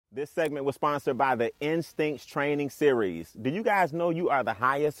This segment was sponsored by the Instincts Training Series. Do you guys know you are the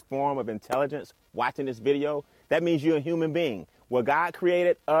highest form of intelligence watching this video? That means you're a human being. Well, God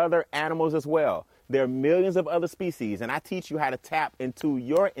created other animals as well. There are millions of other species, and I teach you how to tap into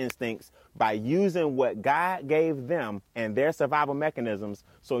your instincts by using what God gave them and their survival mechanisms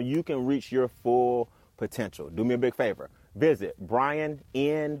so you can reach your full potential. Do me a big favor. Visit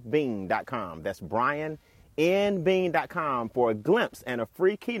briannbean.com. That's briannbean.com for a glimpse and a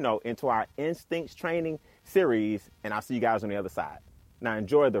free keynote into our Instincts Training Series, and I'll see you guys on the other side. Now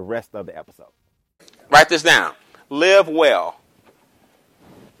enjoy the rest of the episode. Write this down. Live well.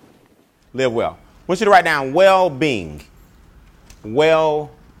 Live well. I want you to write down well-being.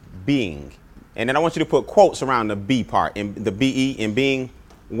 Well-being. And then I want you to put quotes around the B part, in the B-E in being,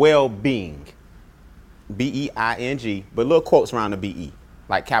 well-being. B-E-I-N-G, but little quotes around the B-E,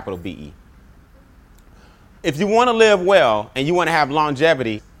 like capital B-E. If you want to live well and you want to have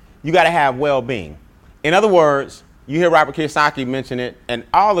longevity, you got to have well-being. In other words, you hear Robert Kiyosaki mention it, and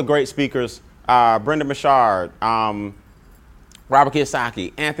all the great speakers, Brendon Burchard, Robert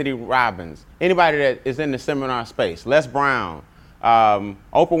Kiyosaki, Anthony Robbins, anybody that is in the seminar space, Les Brown, Oprah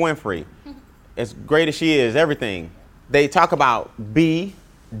Winfrey, as great as she is, everything, they talk about be,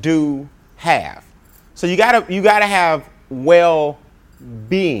 do, have. So you gotta have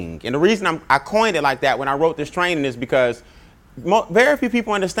well-being. And the reason I coined it like that when I wrote this training is because very few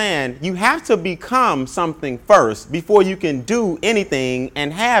people understand you have to become something first before you can do anything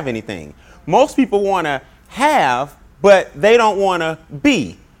and have anything. Most people want to have, but they don't want to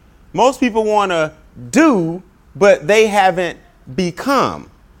be. Most people want to do, but they haven't become.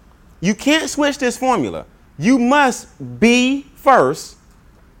 You can't switch this formula. You must be first,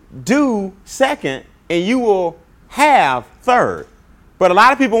 do second, and you will have third. But a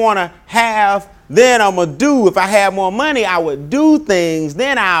lot of people want to have, then I'm going to do. If I had more money, I would do things,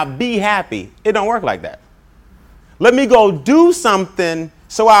 then I'll be happy. It don't work like that. Let me go do something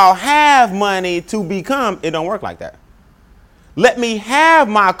so I'll have money to become. It don't work like that. Let me have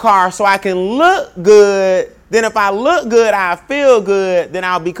my car so I can look good. Then if I look good, I feel good, then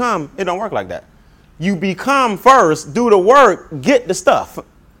I'll become. It don't work like that. You become first, do the work, get the stuff,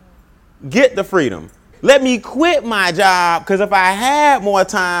 get the freedom. Let me quit my job because if I had more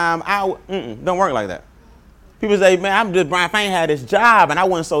time, don't work like that. People say, man, if I ain't had this job and I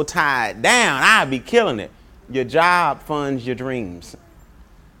wasn't so tied down, I'd be killing it. Your job funds your dreams.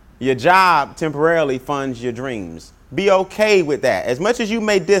 Your job temporarily funds your dreams. Be okay with that. As much as you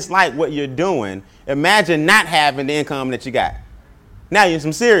may dislike what you're doing, imagine not having the income that you got. Now you're in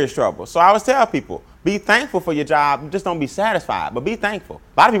some serious trouble. So I always tell people, be thankful for your job. Just don't be satisfied, but be thankful.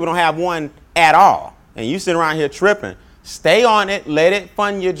 A lot of people don't have one at all. And you sit around here tripping. Stay on it. Let it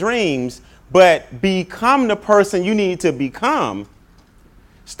fund your dreams. But become the person you need to become.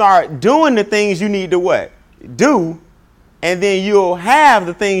 Start doing the things you need to what? Do. And then you'll have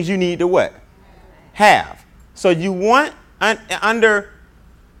the things you need to what? Have. So you want, under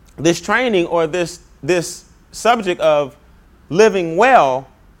this training or this subject of living well,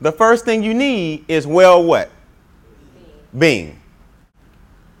 the first thing you need is well what? Being.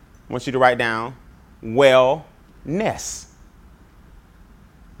 I want you to write down wellness.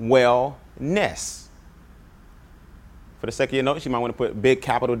 Wellness. For the sake of your notes, you might want to put big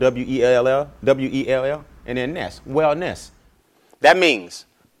capital W-E-L-L, and then ness. Wellness. That means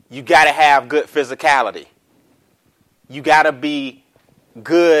you got to have good physicality. You got to be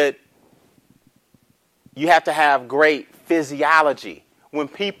good. You have to have great physiology. When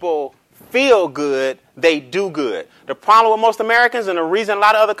people feel good, they do good. The problem with most Americans and the reason a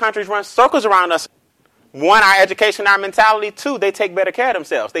lot of other countries run circles around us, one, our education, our mentality. Two, they take better care of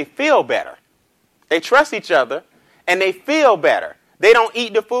themselves. They feel better. They trust each other, and they feel better. They don't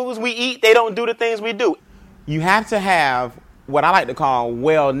eat the foods we eat. They don't do the things we do. You have to have what I like to call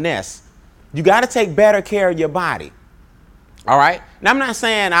wellness. You got to take better care of your body. All right. Now, I'm not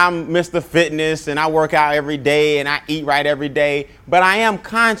saying I'm Mr. Fitness and I work out every day and I eat right every day, but I am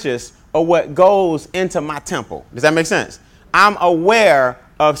conscious of what goes into my temple. Does that make sense? I'm aware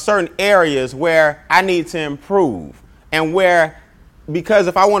of certain areas where I need to improve and where, because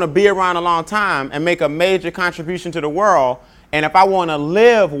if I want to be around a long time and make a major contribution to the world, and if I want to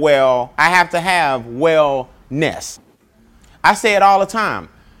live well, I have to have wellness. I say it all the time.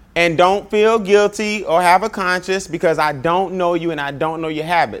 And don't feel guilty or have a conscience because I don't know you and I don't know your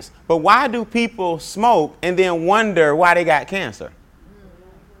habits. But why do people smoke and then wonder why they got cancer?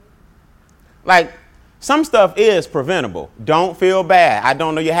 Like, some stuff is preventable. Don't feel bad. I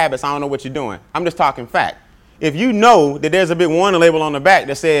don't know your habits. I don't know what you're doing. I'm just talking fact. If you know that there's a big warning label on the back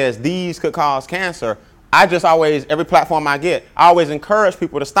that says these could cause cancer, I just always, every platform I get, I always encourage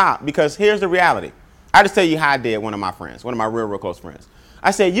people to stop, because here's the reality. I just tell you how I did one of my friends, one of my real close friends.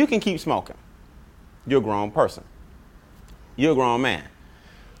 I said, you can keep smoking. You're a grown person. You're a grown man.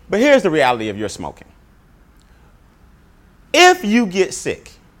 But here's the reality of your smoking. If you get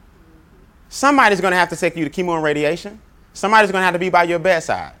sick, somebody's going to have to take you to chemo and radiation. Somebody's going to have to be by your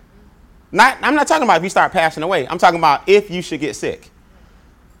bedside. I'm not talking about if you start passing away. I'm talking about if you should get sick.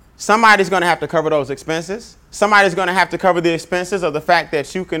 Somebody's going to have to cover those expenses. Somebody's going to have to cover the expenses of the fact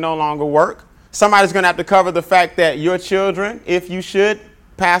that you can no longer work. Somebody's going to have to cover the fact that your children, if you should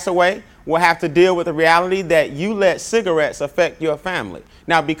pass away, will have to deal with the reality that you let cigarettes affect your family.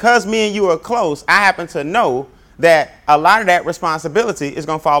 Now, because me and you are close, I happen to know that a lot of that responsibility is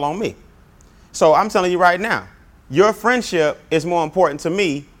going to fall on me. So I'm telling you right now, your friendship is more important to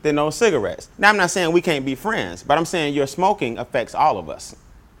me than those cigarettes. Now, I'm not saying we can't be friends, but I'm saying your smoking affects all of us.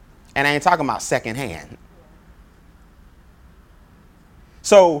 And I ain't talking about secondhand.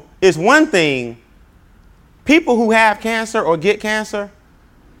 So it's one thing, people who have cancer or get cancer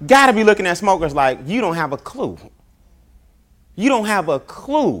got to be looking at smokers like, you don't have a clue. You don't have a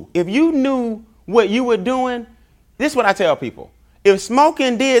clue. If you knew what you were doing, this is what I tell people. If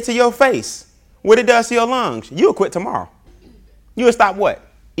smoking did to your face what it does to your lungs, you would quit tomorrow. You would stop what?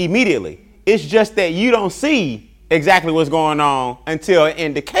 Immediately. It's just that you don't see exactly what's going on until an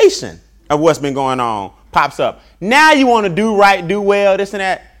indication of what's been going on pops up. Now you want to do right, do well, this and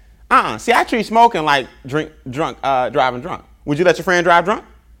that. See, I treat smoking like driving drunk. Would you let your friend drive drunk?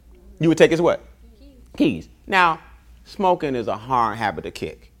 You would take his what? Keys. Now, smoking is a hard habit to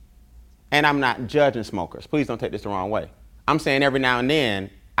kick. And I'm not judging smokers. Please don't take this the wrong way. I'm saying every now and then,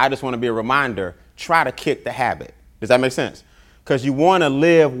 I just want to be a reminder, try to kick the habit. Does that make sense? Because you want to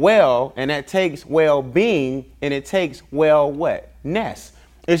live well, and that takes well-being, and it takes well-what-ness.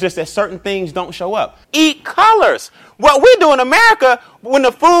 It's just that certain things don't show up. Eat colors. What we do in America, when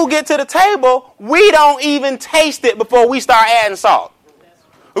the food gets to the table, we don't even taste it before we start adding salt.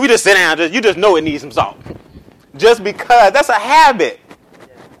 We just sit down, you just know it needs some salt. Just because, that's a habit.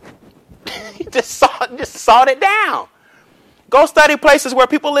 You just salt it down. Go study places where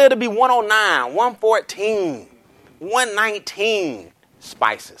people live to be 109, 114, 119.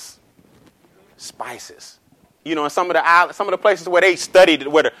 Spices. You know, in some of the places where they studied,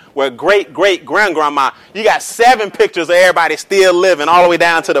 where great-great-grandgrandma, you got 7 pictures of everybody still living all the way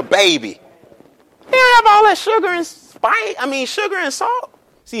down to the baby. They don't have all that sugar and salt.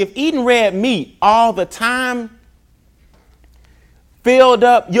 See, if eating red meat all the time filled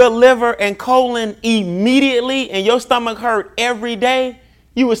up your liver and colon immediately and your stomach hurt every day,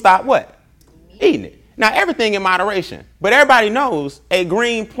 you would stop what? Eating it. Now, everything in moderation. But everybody knows a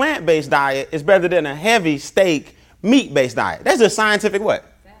green plant-based diet is better than a heavy steak meat-based diet. That's just scientific what?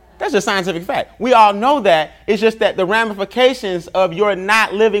 That's just scientific fact. We all know that. It's just that the ramifications of your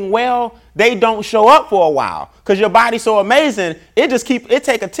not living well, they don't show up for a while. Because your body's so amazing, it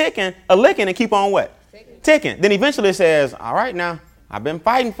take a licking and keep on what? Ticking. Then eventually it says, all right now, I've been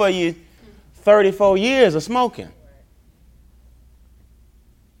fighting for you 34 years of smoking.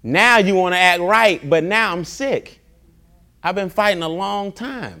 Now you want to act right, but now I'm sick. I've been fighting a long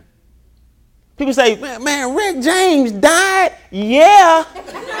time. People say, man, Rick James died? Yeah.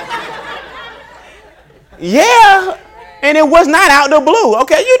 Yeah. And it was not out the blue.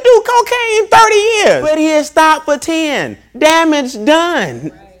 Okay, you do cocaine 30 years. But he had stopped for 10. Damage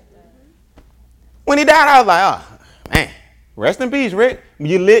done. When he died, I was like, oh, man, rest in peace, Rick.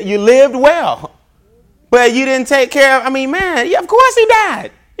 You lived well. But you didn't take care of, of course he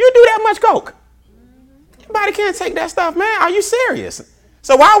died. You do that much coke. Your body can't take that stuff, man. Are you serious?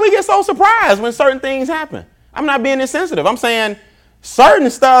 So why do we get so surprised when certain things happen? I'm not being insensitive. I'm saying certain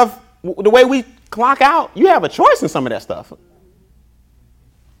stuff, the way we clock out, you have a choice in some of that stuff.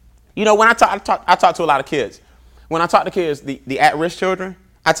 You know, when I talk to a lot of kids. When I talk to kids, the at-risk children,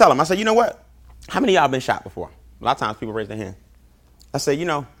 I tell them, I say, you know what? How many of y'all been shot before? A lot of times people raise their hand. I say,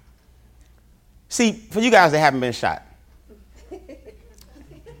 see, for you guys that haven't been shot,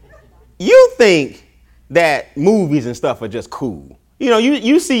 you think that movies and stuff are just cool. You know,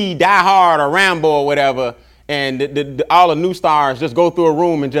 you see Die Hard or Rambo or whatever, and all the new stars just go through a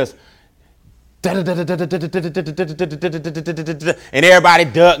room and just and everybody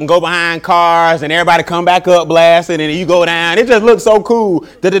duck and go behind cars and everybody come back up blasting and you go down. It just looks so cool.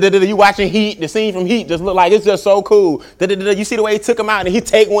 You watching Heat, the scene from Heat just look like it's just so cool. You see the way he took him out and he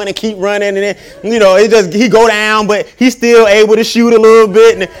take one and keep running and then, he go down, but he's still able to shoot a little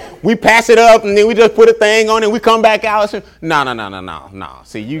bit and we pass it up and then we just put a thing on and we come back out. No.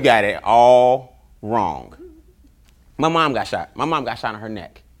 See, you got it all wrong. My mom got shot. My mom got shot in her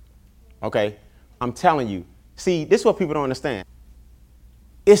neck. Okay. I'm telling you. See, this is what people don't understand.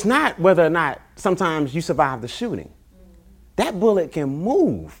 It's not whether or not sometimes you survive the shooting. That bullet can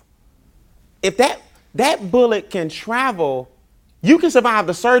move. If that bullet can travel, you can survive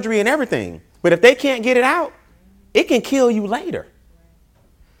the surgery and everything. But if they can't get it out, it can kill you later.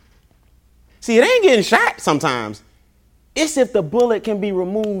 See, it ain't getting shot sometimes. It's if the bullet can be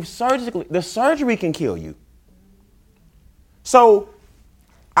removed surgically. The surgery can kill you. So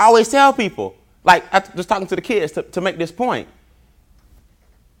I always tell people, like I was talking to the kids to make this point.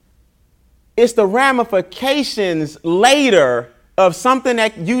 It's the ramifications later of something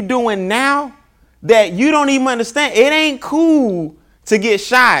that you doing now that you don't even understand. It ain't cool to get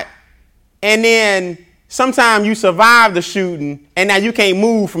shot and then sometime you survive the shooting and now you can't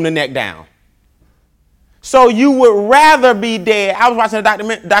move from the neck down. So you would rather be dead. I was watching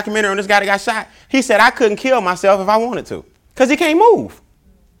a documentary on this guy that got shot. He said, I couldn't kill myself if I wanted to because he can't move.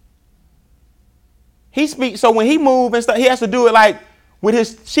 So when he moves and stuff, he has to do it like with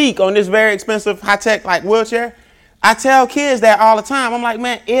his cheek on this very expensive high-tech like wheelchair. I tell kids that all the time. I'm like,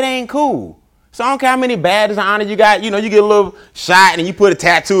 man, it ain't cool. So I don't care how many badges of honor you got. You know, you get a little shot and you put a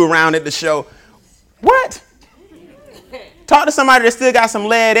tattoo around it to show. What? Talk to somebody that still got some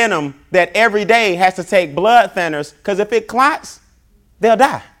lead in them that every day has to take blood thinners because if it clots, they'll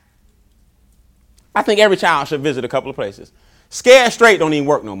die. I think every child should visit a couple of places. Scared Straight don't even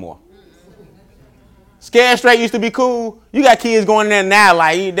work no more. Scared Straight used to be cool. You got kids going in there now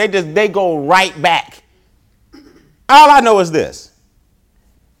like they go right back. All I know is this.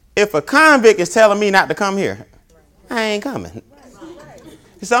 If a convict is telling me not to come here, I ain't coming.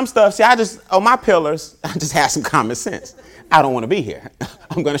 Some stuff, see, on my pillars, I just have some common sense. I don't want to be here.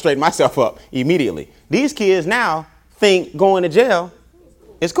 I'm going to straighten myself up immediately. These kids now think going to jail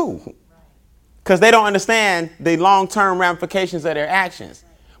is cool because they don't understand the long-term ramifications of their actions.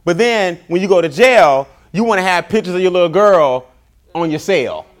 But then when you go to jail, you want to have pictures of your little girl on your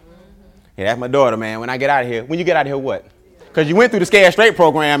cell. Hey, that's my daughter, man. When I get out of here, when you get out of here, what? Because you went through the Scared Straight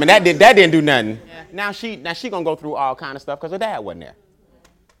program and that didn't do nothing. Yeah. Now she going to go through all kind of stuff because her dad wasn't there.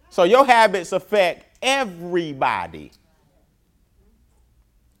 So your habits affect everybody.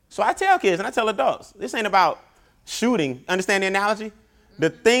 So I tell kids and I tell adults, this ain't about shooting. Understand the analogy? The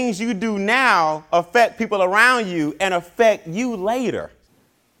things you do now affect people around you and affect you later.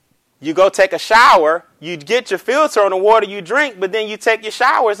 You go take a shower, you get your filter on the water you drink, but then you take your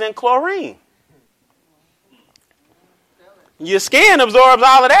showers in chlorine. Your skin absorbs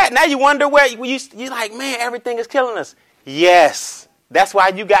all of that. Now you wonder where you're like, man, everything is killing us. Yes, that's why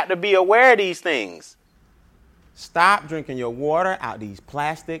you got to be aware of these things. Stop drinking your water out these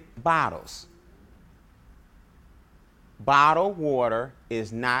plastic bottles. Bottled water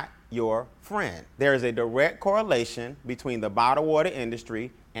is not your friend. There is a direct correlation between the bottled water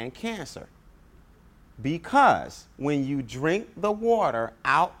industry and cancer. Because when you drink the water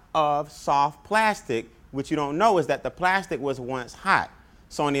out of soft plastic, what you don't know is that the plastic was once hot.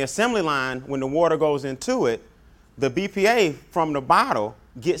 So on the assembly line, when the water goes into it, the BPA from the bottle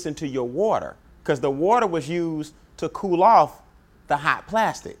gets into your water because the water was used to cool off the hot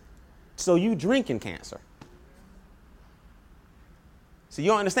plastic. So you drinking cancer. So you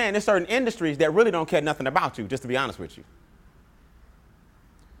don't understand, there's certain industries that really don't care nothing about you, just to be honest with you.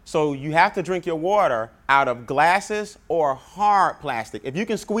 So you have to drink your water out of glasses or hard plastic. If you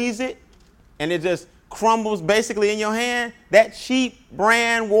can squeeze it and it just crumbles basically in your hand, that cheap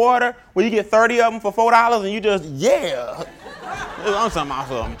brand water where you get 30 of them for $4 and you just, yeah. I'm talking about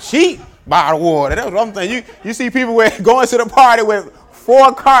some cheap bottled water. That's what I'm saying. You see people going to the party with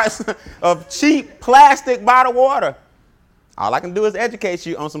 4 carts of cheap plastic bottled water. All I can do is educate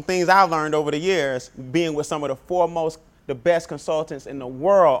you on some things I've learned over the years, being with some of the best consultants in the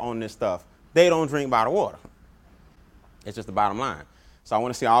world on this stuff. They don't drink bottled water. It's just the bottom line. So I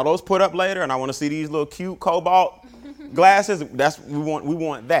want to see all those put up later, and I want to see these little cute cobalt glasses. We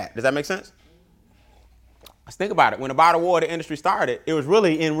want that. Does that make sense? Let's think about it. When the bottled water industry started, it was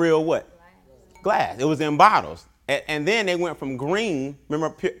really in real what? Glass. It was in bottles. And then they went from green,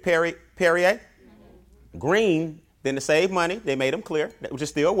 remember Perrier? Green, then to save money, they made them clear, which is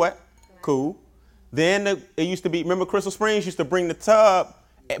still what? Cool. Then it used to be, remember Crystal Springs used to bring the tub,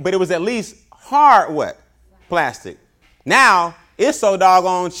 but it was at least hard what? Plastic. Now, it's so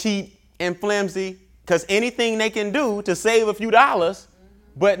doggone cheap and flimsy because anything they can do to save a few dollars,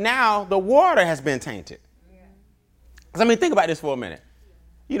 but now the water has been tainted. I mean, think about this for a minute.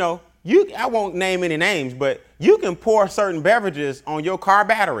 You know, I won't name any names, but you can pour certain beverages on your car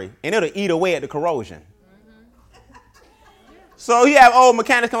battery and it'll eat away at the corrosion. So you have old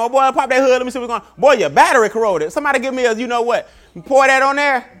mechanics come, oh boy, pop that hood, let me see what's going on. Boy, your battery corroded. Somebody give me a, you know what, pour that on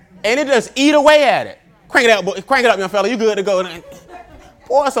there. And it just eat away at it. Crank it up, boy. Crank it up, young fella. You good to go.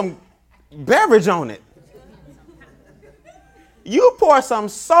 Pour some beverage on it. You pour some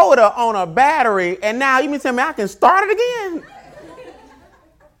soda on a battery, and now you mean to tell me I can start it again?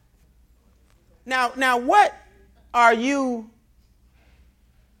 Now, what are you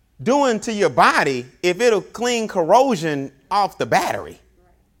doing to your body if it'll clean corrosion off the battery?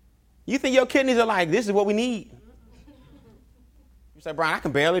 You think your kidneys are like, this is what we need? You say, Brian, I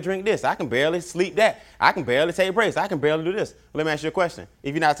can barely drink this. I can barely sleep that. I can barely take breaks. I can barely do this. Let me ask you a question.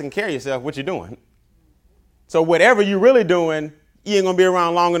 If you're not taking care of yourself, what you doing? So whatever you're really doing, you ain't going to be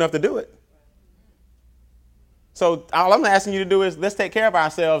around long enough to do it. So all I'm asking you to do is let's take care of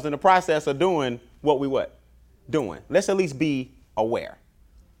ourselves in the process of doing what we what? Doing. Let's at least be aware.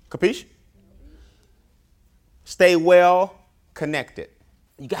 Capiche? Stay well connected.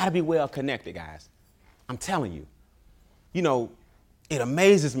 You got to be well connected, guys. I'm telling you. You know, it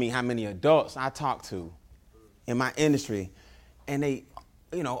amazes me how many adults I talk to in my industry, and they,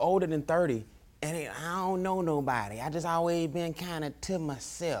 you know, older than 30, and I don't know nobody. I just always been kind of to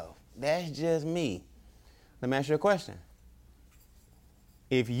myself. That's just me. Let me ask you a question.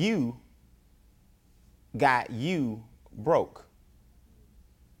 If you got you broke,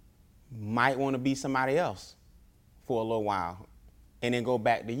 might want to be somebody else for a little while and then go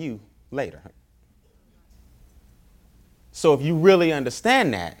back to you later. So if you really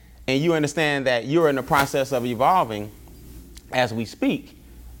understand that, and you understand that you're in the process of evolving as we speak,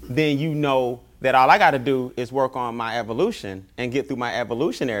 then you know that all I got to do is work on my evolution and get through my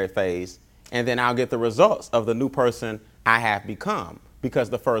evolutionary phase, and then I'll get the results of the new person I have become, because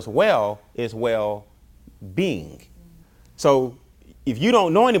the first well is well-being. So if you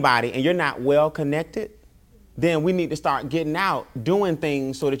don't know anybody and you're not well connected, then we need to start getting out, doing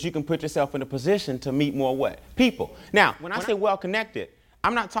things so that you can put yourself in a position to meet more what? People. Now, when I say well connected,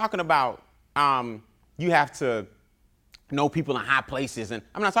 I'm not talking about you have to know people in high places, and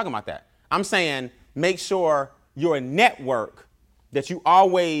I'm not talking about that. I'm saying make sure your network, that you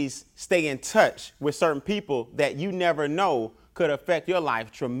always stay in touch with certain people that you never know could affect your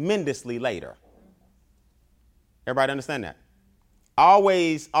life tremendously later. Everybody understand that?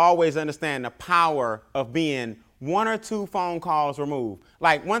 Always understand the power of being 1 or 2 phone calls removed.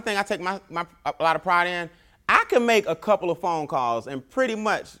 Like, one thing I take a lot of pride in, I can make a couple of phone calls and pretty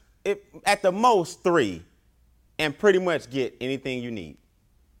much, at the most 3, and pretty much get anything you need.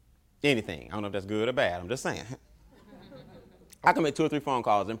 Anything. I don't know if that's good or bad. I'm just saying. I can make 2 or 3 phone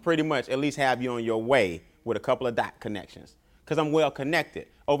calls and pretty much at least have you on your way with a couple of dot connections, because I'm well connected.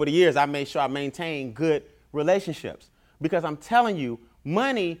 Over the years, I made sure I maintain good relationships, because I'm telling you,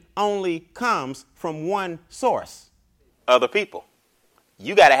 money only comes from one source: other people.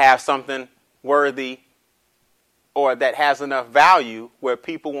 You got to have something worthy or that has enough value where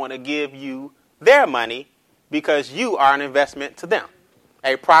people want to give you their money because you are an investment to them,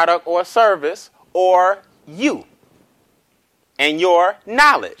 a product or service, or you and your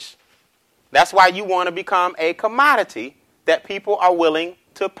knowledge. That's why you want to become a commodity that people are willing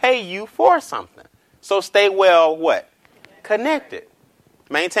to pay you for something. So stay well what? Connected.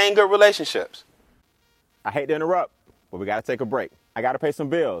 Maintain good relationships. I hate to interrupt, but we got to take a break. I got to pay some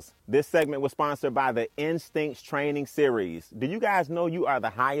bills. This segment was sponsored by the Instincts Training Series. Do you guys know you are the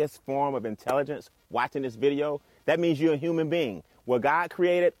highest form of intelligence watching this video? That means you're a human being. Well, God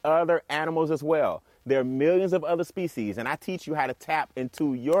created other animals as well. There are millions of other species, and I teach you how to tap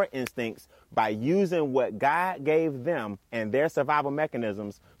into your instincts by using what God gave them and their survival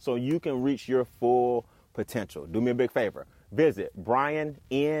mechanisms so you can reach your full potential. Do me a big favor. Visit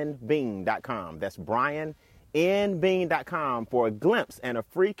briannbean.com. That's briannbean.com for a glimpse and a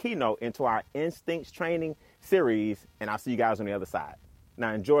free keynote into our Instincts Training Series, and I'll see you guys on the other side.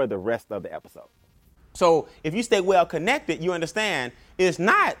 Now enjoy the rest of the episode. So if you stay well connected, you understand it's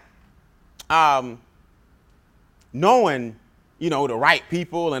not knowing, the right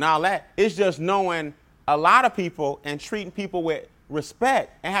people and all that. It's just knowing a lot of people and treating people with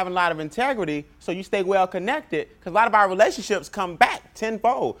respect and having a lot of integrity, so you stay well connected, because a lot of our relationships come back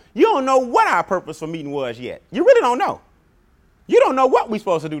tenfold. You don't know what our purpose for meeting was yet. You really don't know. You don't know what we're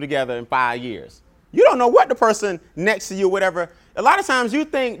supposed to do together in 5 years. You don't know what the person next to you, whatever. A lot of times you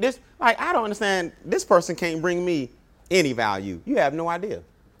think this, like, I don't understand, this person can't bring me any value. You have no idea.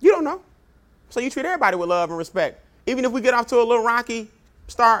 You don't know. So you treat everybody with love and respect. Even if we get off to a little rocky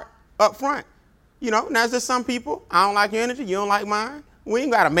start up front. Now there's just some people, I don't like your energy, you don't like mine. We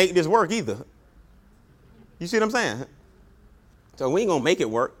ain't got to make this work either. You see what I'm saying? So we ain't going to make it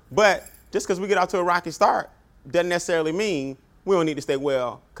work. But just because we get off to a rocky start doesn't necessarily mean we don't need to stay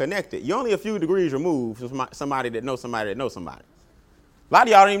well connected. You're only a few degrees removed from somebody that knows somebody that knows somebody. A lot of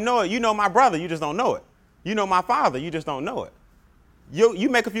y'all don't even know it. You know my brother, you just don't know it. You know my father, you just don't know it. You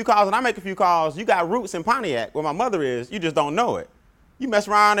make a few calls and I make a few calls. You got roots in Pontiac, where my mother is, you just don't know it. You mess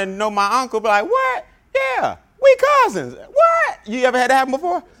around and know my uncle, be like, what? Yeah, we cousins. What? You ever had that happen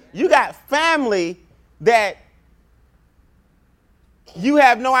before? You got family that you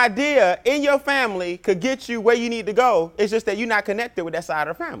have no idea in your family could get you where you need to go. It's just that you're not connected with that side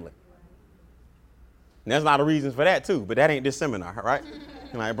of the family. And there's a lot of reasons for that too, but that ain't this seminar, right?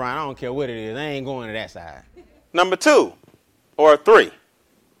 You're like, Brian, I don't care what it is. I ain't going to that side. Number 2 or 3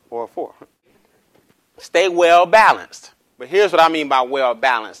 or 4. Stay well balanced. But here's what I mean by well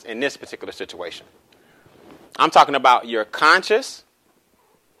balanced in this particular situation. I'm talking about your conscious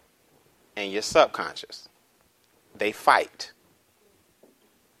and your subconscious. They fight.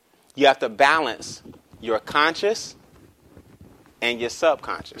 You have to balance your conscious and your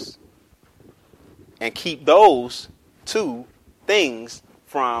subconscious and keep those two things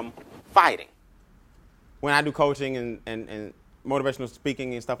from fighting. When I do coaching and motivational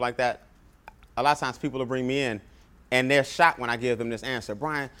speaking and stuff like that, a lot of times people will bring me in and they're shocked when I give them this answer.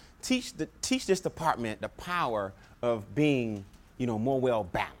 Brian, teach this department the power of being, more well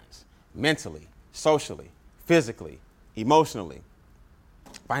balanced mentally, socially, physically, emotionally,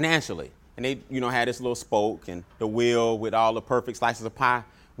 financially. And they, had this little spoke and the wheel with all the perfect slices of pie.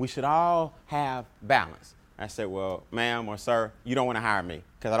 We should all have balance. I said, well, ma'am or sir, you don't want to hire me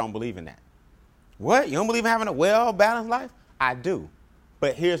because I don't believe in that. What? You don't believe in having a well-balanced life? I do.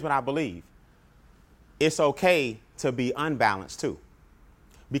 But here's what I believe. It's okay to be unbalanced too.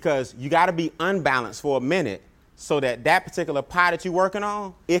 Because you got to be unbalanced for a minute so that particular pie that you're working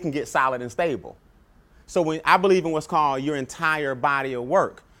on, it can get solid and stable. So when I believe in what's called your entire body of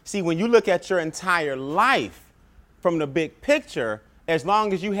work. See, when you look at your entire life from the big picture, as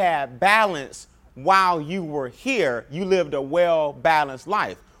long as you had balance while you were here, you lived a well-balanced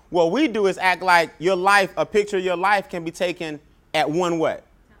life. What we do is act like your life, a picture of your life can be taken at one what?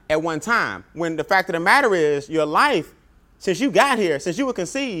 At one time. When the fact of the matter is your life, since you got here, since you were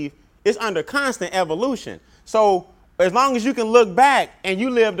conceived, it's under constant evolution. So as long as you can look back and you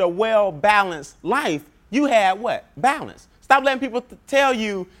lived a well-balanced life, you had what? Balance. Stop letting people tell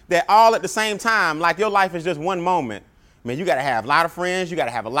you that all at the same time, like your life is just one moment. Man, you got to have a lot of friends. You got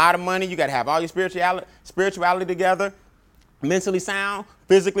to have a lot of money. You got to have all your spirituality together, mentally sound,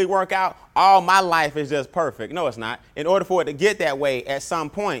 physically work out. All my life is just perfect. No, it's not. In order for it to get that way, at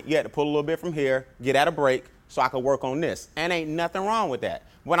some point, you had to pull a little bit from here, get at a break so I could work on this. And ain't nothing wrong with that.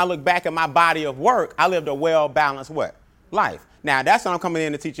 When I look back at my body of work, I lived a well-balanced what? Life. Now, that's what I'm coming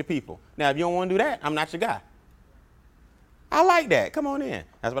in to teach your people. Now, if you don't want to do that, I'm not your guy. I like that. Come on in.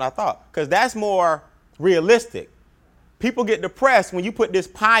 That's what I thought. Because that's more realistic. People get depressed when you put this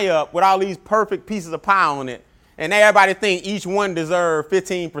pie up with all these perfect pieces of pie on it, and everybody think each one deserves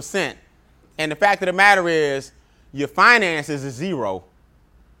 15%. And the fact of the matter is your finances is zero.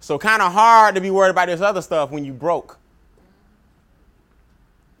 So kind of hard to be worried about this other stuff when you broke.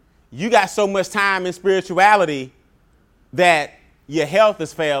 You got so much time in spirituality that your health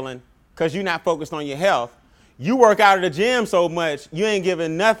is failing because you're not focused on your health. You work out at the gym so much, you ain't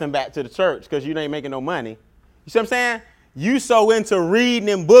giving nothing back to the church because you ain't making no money. You see what I'm saying? You so into reading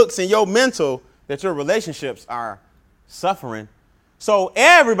in books and your mental that your relationships are suffering. So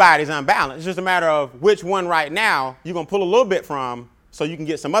everybody's unbalanced. It's just a matter of which one right now you're going to pull a little bit from so you can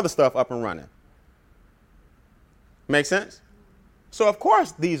get some other stuff up and running. Make sense? So, of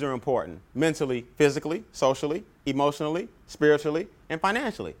course, these are important mentally, physically, socially, emotionally, spiritually, and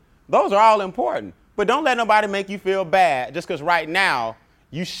financially. Those are all important. But don't let nobody make you feel bad just because right now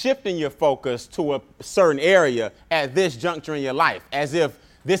you shifting your focus to a certain area at this juncture in your life as if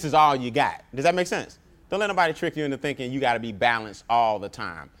this is all you got. Does that make sense? Don't let nobody trick you into thinking you got to be balanced all the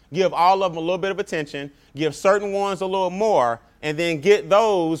time. Give all of them a little bit of attention, give certain ones a little more, and then get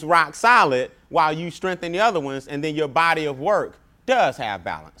those rock solid while you strengthen the other ones, and then your body of work does have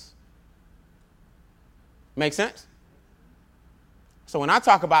balance. Make sense? So when I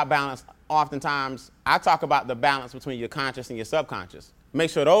talk about balance, oftentimes I talk about the balance between your conscious and your subconscious. Make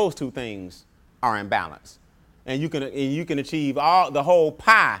sure those two things are in balance. And you can achieve the whole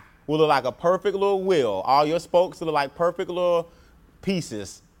pie will look like a perfect little wheel. All your spokes will look like perfect little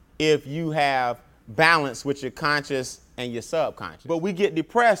pieces if you have balance with your conscious and your subconscious. But we get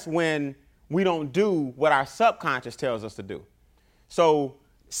depressed when we don't do what our subconscious tells us to do. So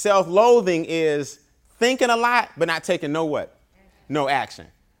self-loathing is thinking a lot, but not taking no what? No action.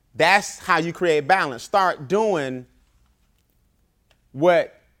 That's how you create balance. Start doing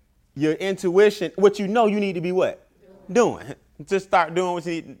what your intuition, what you know you need to be what? Doing. Just start doing what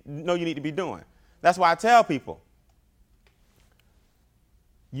you know you need to be doing. That's why I tell people,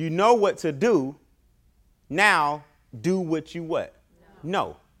 You know what to do. Now do what you what?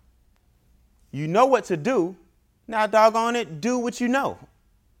 No. You know what to do. Now, doggone it, do what you know.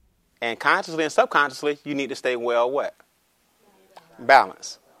 And consciously and subconsciously, you need to stay well what?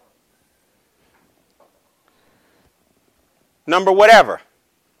 Balanced. Number whatever.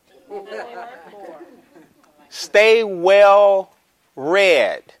 Stay well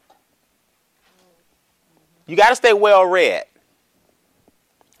read. You got to stay well read.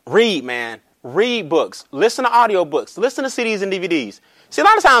 Read, man. Read books. Listen to audiobooks. Listen to CDs and DVDs. See, a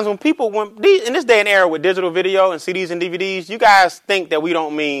lot of times when people, in this day and era with digital video and CDs and DVDs, you guys think that we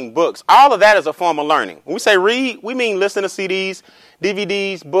don't mean books. All of that is a form of learning. When we say read, we mean listen to CDs,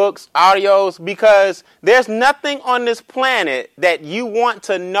 DVDs, books, audios, because there's nothing on this planet that you want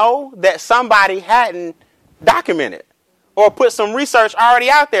to know that somebody hadn't documented or put some research already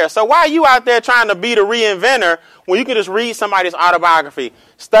out there. So why are you out there trying to be the reinventor when you can just read somebody's autobiography,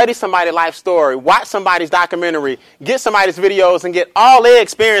 study somebody's life story, watch somebody's documentary, get somebody's videos, and get all their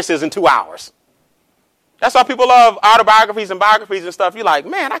experiences in 2 hours? That's why people love autobiographies and biographies and stuff. You're like,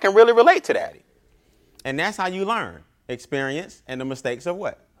 man, I can really relate to that. And that's how you learn. Experience and the mistakes of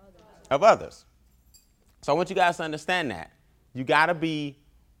what? Of others. So I want you guys to understand that. You got to be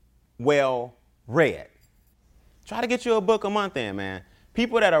well read. Try to get you a book a month in, man.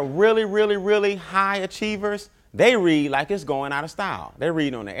 People that are really, really, really high achievers, they read like it's going out of style. They're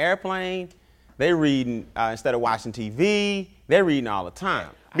reading on the airplane. They're reading instead of watching TV. They're reading all the time.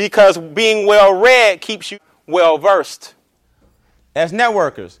 Because being well read keeps you well versed. As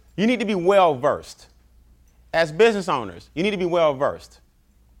networkers, you need to be well versed. As business owners, you need to be well versed.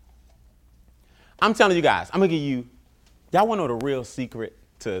 I'm telling you guys, I'm going to give you, y'all want to know the real secret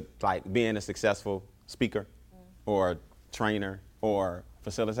to like being a successful speaker or trainer or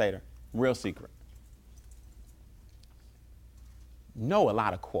facilitator? Real secret. Know a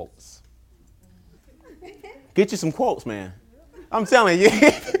lot of quotes. Get you some quotes, man. I'm telling you.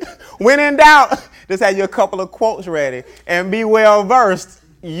 When in doubt, just have you a couple of quotes ready and be well versed.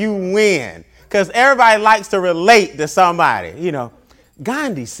 You win. Because everybody likes to relate to somebody. You know,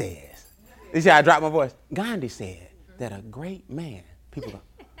 Gandhi says. You see how I dropped my voice? Gandhi said that a great man, people go,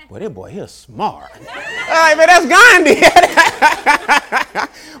 boy, that boy here smart. All right, man, that's Gandhi.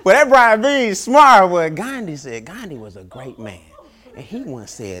 Well, that Brian B's smart. Well, Gandhi said Gandhi was a great man. And he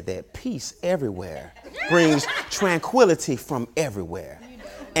once said that peace everywhere brings tranquility from everywhere.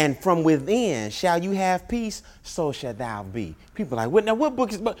 And from within shall you have peace, so shall thou be. People are like, what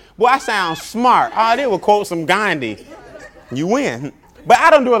book is, boy, I sound smart. Oh, they will quote some Gandhi. You win. But I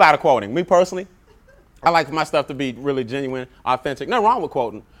don't do a lot of quoting. Me personally, I like my stuff to be really genuine, authentic. Nothing wrong with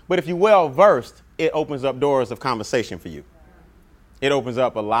quoting. But if you're well versed, it opens up doors of conversation for you. It opens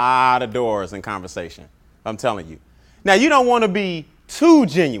up a lot of doors in conversation. I'm telling you. Now, you don't want to be too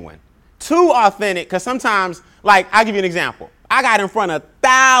genuine, too authentic, because sometimes, like, I'll give you an example. I got in front of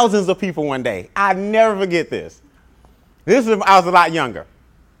thousands of people one day. I never forget this. I was a lot younger.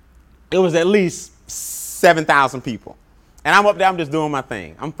 It was at least 7,000 people. And I'm up there, I'm just doing my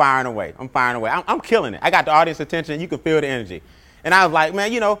thing. I'm firing away. I'm killing it. I got the audience attention. You can feel the energy. And I was like,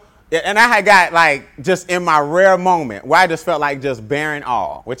 man, you know, and I had got like just in my rare moment where I just felt like just bearing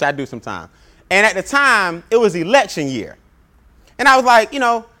all, which I do sometimes. And at the time, it was election year. And I was like, you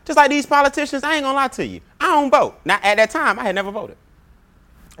know, just like these politicians, I ain't gonna lie to you. I don't vote. Now, at that time, I had never voted.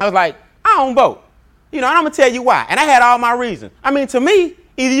 I was like, I don't vote. You know, and I'm gonna tell you why. And I had all my reasons. I mean, to me,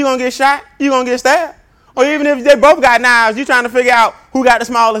 either you're gonna get shot, you're gonna get stabbed. Or even if they both got knives, you're trying to figure out who got the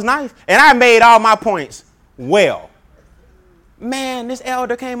smallest knife. And I made all my points well. Man, this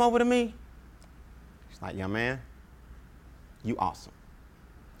elder came over to me. She's like, young man, you awesome.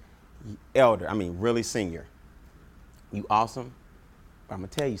 Elder, I mean really senior. You awesome, but I'm going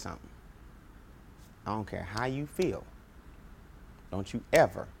to tell you something. I don't care how you feel. Don't you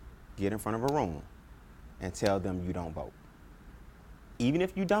ever get in front of a room and tell them you don't vote. Even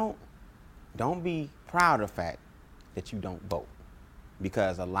if you don't be proud of the fact that you don't vote.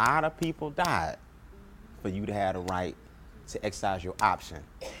 Because a lot of people died for you to have the right to exercise your option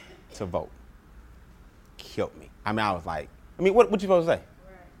to vote. Killed me. I mean, I was like, what you supposed to say?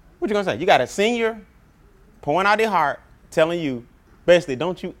 What you gonna say? You got a senior pouring out their heart, telling you, basically,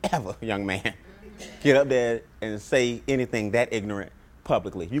 don't you ever, young man, get up there and say anything that ignorant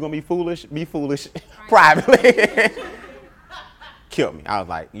publicly. If you're gonna be foolish privately. Killed me. I was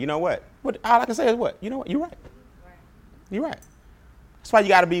like, you know what? All I can say is what? You know what? You're right. You're right. That's why you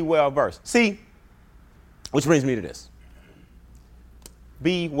got to be well versed. See, which brings me to this.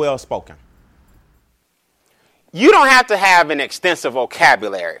 Be well spoken. You don't have to have an extensive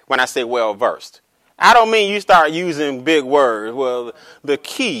vocabulary when I say well versed. I don't mean you start using big words. Well, the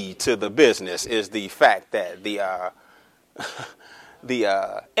key to the business is the fact that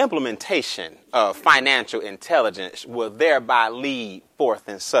the implementation of financial intelligence will thereby lead forth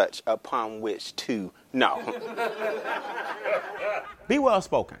and such upon which to know. Be well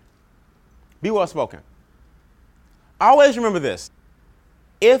spoken. Be well spoken. Always remember this.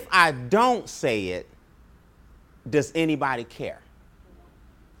 If I don't say it, does anybody care?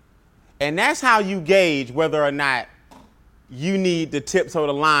 And that's how you gauge whether or not you need to tiptoe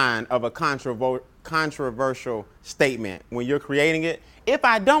the line of a controversial statement when you're creating it. If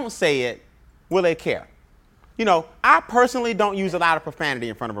I don't say it, will they care? You know, I personally don't use a lot of profanity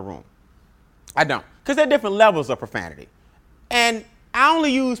in front of a room. I don't. Because there are different levels of profanity. And I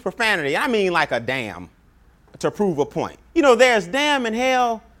only use profanity, I mean like a damn, to prove a point. You know, there's damn in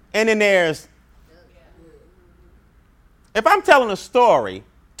hell, and then there's... If I'm telling a story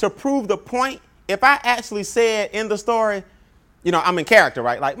to prove the point, if I actually said in the story, you know, I'm in character,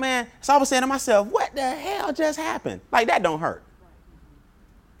 right? Like, man, so I was saying to myself, what the hell just happened? Like, that don't hurt.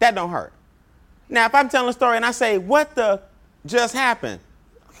 That don't hurt. Now, if I'm telling a story and I say, what the just happened?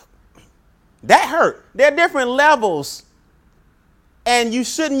 That hurt. There are different levels, and you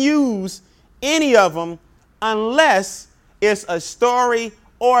shouldn't use any of them unless it's a story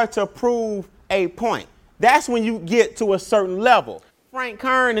or to prove a point. That's when you get to a certain level. Frank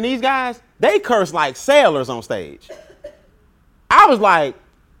Kern and these guys, they curse like sailors on stage. I was like,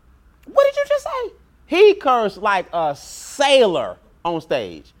 what did you just say? He cursed like a sailor on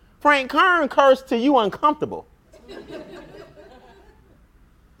stage. Frank Kern cursed till you uncomfortable.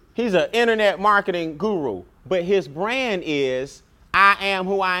 He's an internet marketing guru, but his brand is, I am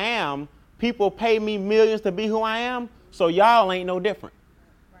who I am. People pay me millions to be who I am, so y'all ain't no different.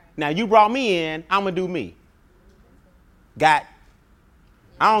 Now, you brought me in, I'm going to do me. I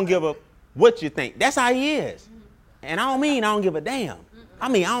don't give a what you think. That's how he is. And I don't mean I don't give a damn. I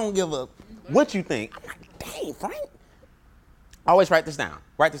mean, I don't give a what you think. I'm like, dang, Frank. Always write this down.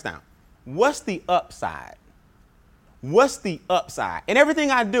 Write this down. What's the upside? What's the upside? In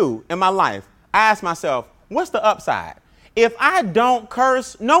everything I do in my life, I ask myself, what's the upside? If I don't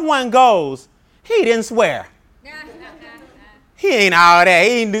curse, no one goes, he didn't swear. He ain't all that.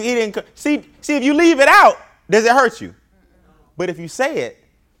 He didn't. See, if you leave it out, does it hurt you? But if you say it,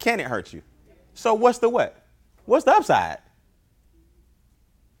 can it hurt you? So what's the what? What's the upside?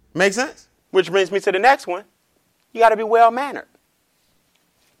 Make sense? Which brings me to the next one. You got to be well-mannered.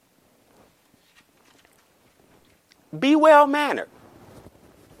 Be well-mannered.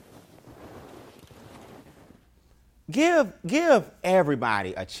 Give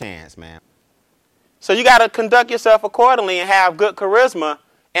everybody a chance, man. So you got to conduct yourself accordingly and have good charisma.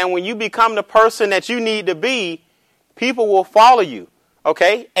 And when you become the person that you need to be, people will follow you.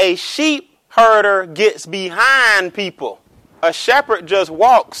 Okay? A sheep herder gets behind people. A shepherd just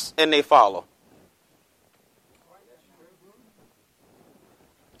walks and they follow.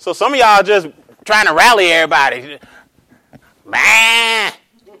 So some of y'all just trying to rally everybody. Man.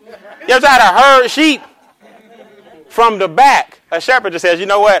 You ever try to herd sheep from the back? A shepherd just says, you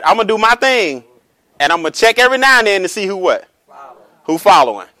know what? I'm going to do my thing. And I'm going to check every now and then to see who what? Who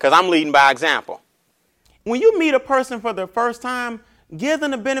following. Because I'm leading by example. When you meet a person for the first time, give them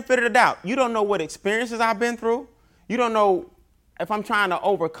the benefit of the doubt. You don't know what experiences I've been through. You don't know if I'm trying to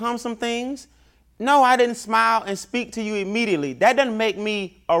overcome some things. No, I didn't smile and speak to you immediately. That doesn't make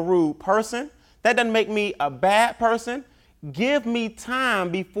me a rude person. That doesn't make me a bad person. Give me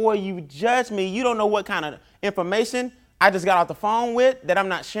time before you judge me. You don't know what kind of information I just got off the phone with that I'm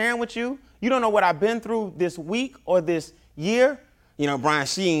not sharing with you. You don't know what I've been through this week or this year. You know, Brian,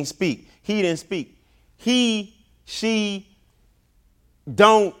 she didn't speak. He didn't speak. He, she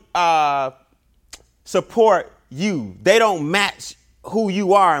don't support you. They don't match who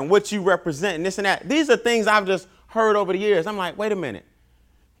you are and what you represent and this and that. These are things I've just heard over the years. I'm like, wait a minute.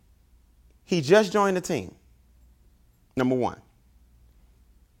 He just joined the team. Number one.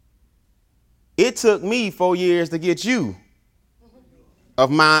 It took me 4 years to get you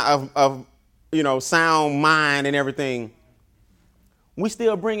of sound mind and everything. We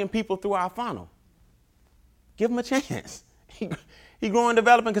still bringing people through our funnel. Give him a chance. He growing,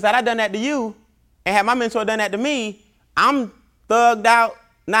 developing, because had I done that to you and had my mentor done that to me, I'm thugged out,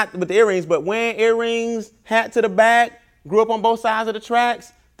 not with the earrings, but wearing earrings, hat to the back, grew up on both sides of the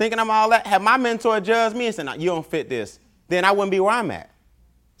tracks, thinking I'm all that. Had my mentor judged me and said, no, you don't fit this, then I wouldn't be where I'm at.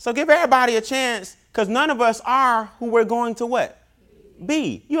 So give everybody a chance, because none of us are who we're going to what?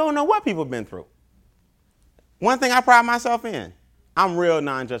 Be. You don't know what people have been through. One thing I pride myself in, I'm real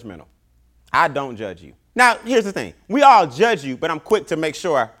non-judgmental. I don't judge you. Now, here's the thing. We all judge you, but I'm quick to make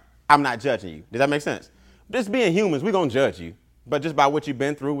sure I'm not judging you. Does that make sense? Just being humans, we're going to judge you. But just by what you've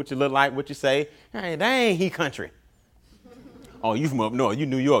been through, what you look like, what you say, hey, that ain't he country. Oh, you from up north, you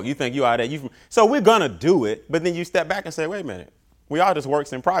New York, you think you out there. So we're going to do it, but then you step back and say, wait a minute, we all just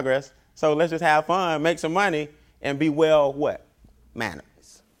works in progress. So let's just have fun, make some money, and be well what? Mannered.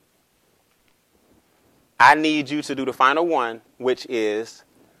 I need you to do the final one, which is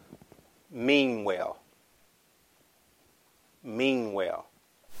mean well. Mean well.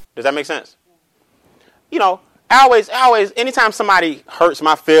 Does that make sense? You know, I always, anytime somebody hurts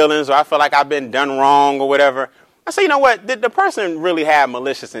my feelings or I feel like I've been done wrong or whatever, I say, you know what? The person really had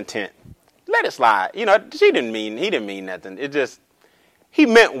malicious intent. Let it slide. You know, he didn't mean nothing. He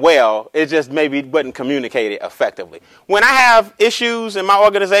meant well. It just maybe wasn't communicated effectively. When I have issues in my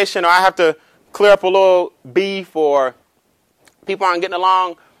organization or I have to clear up a little beef or people aren't getting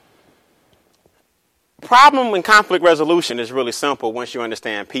along, problem and conflict resolution is really simple once you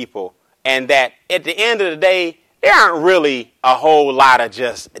understand people. And that at the end of the day, there aren't really a whole lot of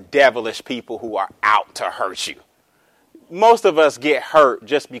just devilish people who are out to hurt you. Most of us get hurt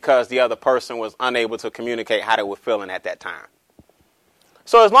just because the other person was unable to communicate how they were feeling at that time.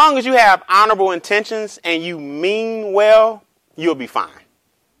 So as long as you have honorable intentions and you mean well, you'll be fine.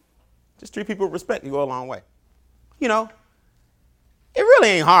 Just treat people with respect. You go a long way. You know, it really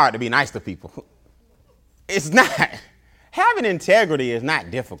ain't hard to be nice to people. It's not. Having integrity is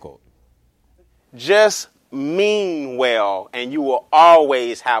not difficult. Just mean well, and you will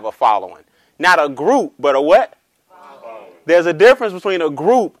always have a following. Not a group, but a what? Following. There's a difference between a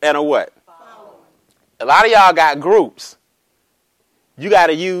group and a what? Following. A lot of y'all got groups. You got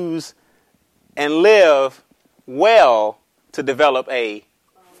to use and live well to develop a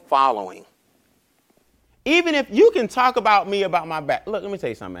following. Even if you can talk about me about my back. Look, let me tell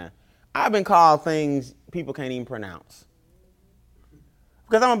you something, man. I've been called things people can't even pronounce.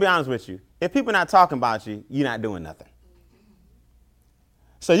 Because I'm going to be honest with you. If people not talking about you, you're not doing nothing.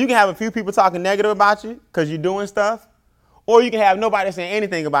 So you can have a few people talking negative about you because you're doing stuff. Or you can have nobody saying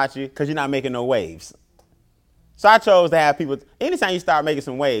anything about you because you're not making no waves. So I chose to have people. Anytime you start making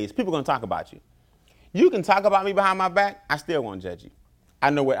some waves, people are going to talk about you. You can talk about me behind my back. I still won't judge you. I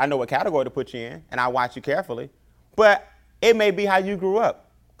know what category to put you in, and I watch you carefully. But it may be how you grew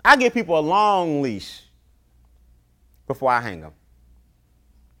up. I give people a long leash before I hang them.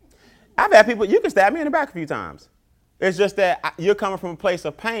 I've had people, you can stab me in the back a few times. It's just that you're coming from a place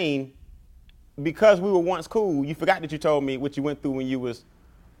of pain because we were once cool. You forgot that you told me what you went through when you was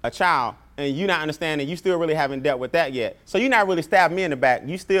a child, and you not understanding you still really haven't dealt with that yet. So you're not really stabbing me in the back.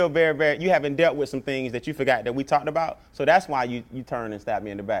 You still you haven't dealt with some things that you forgot that we talked about. So that's why you turn and stab me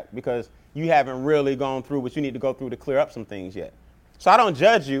in the back, because you haven't really gone through what you need to go through to clear up some things yet. So I don't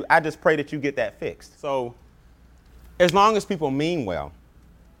judge you. I just pray that you get that fixed. So as long as people mean well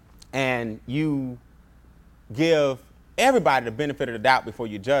and you give everybody the benefit of the doubt before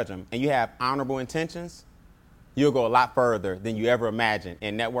you judge them and you have honorable intentions, you'll go a lot further than you ever imagined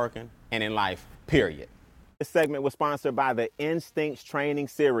in networking and in life, period. This segment was sponsored by the Instincts Training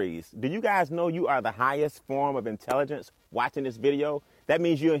Series. Do you guys know you are the highest form of intelligence watching this video? That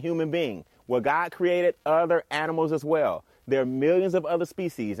means you're a human being. Well, God created other animals as well. There are millions of other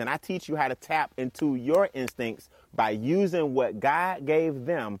species, and I teach you how to tap into your instincts by using what God gave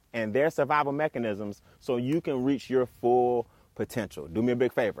them and their survival mechanisms so you can reach your full potential. Do me a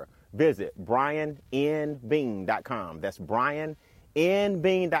big favor. Visit briannbean.com. That's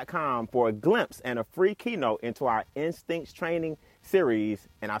briannbean.com for a glimpse and a free keynote into our Instincts Training Series,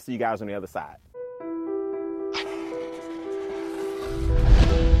 and I'll see you guys on the other side.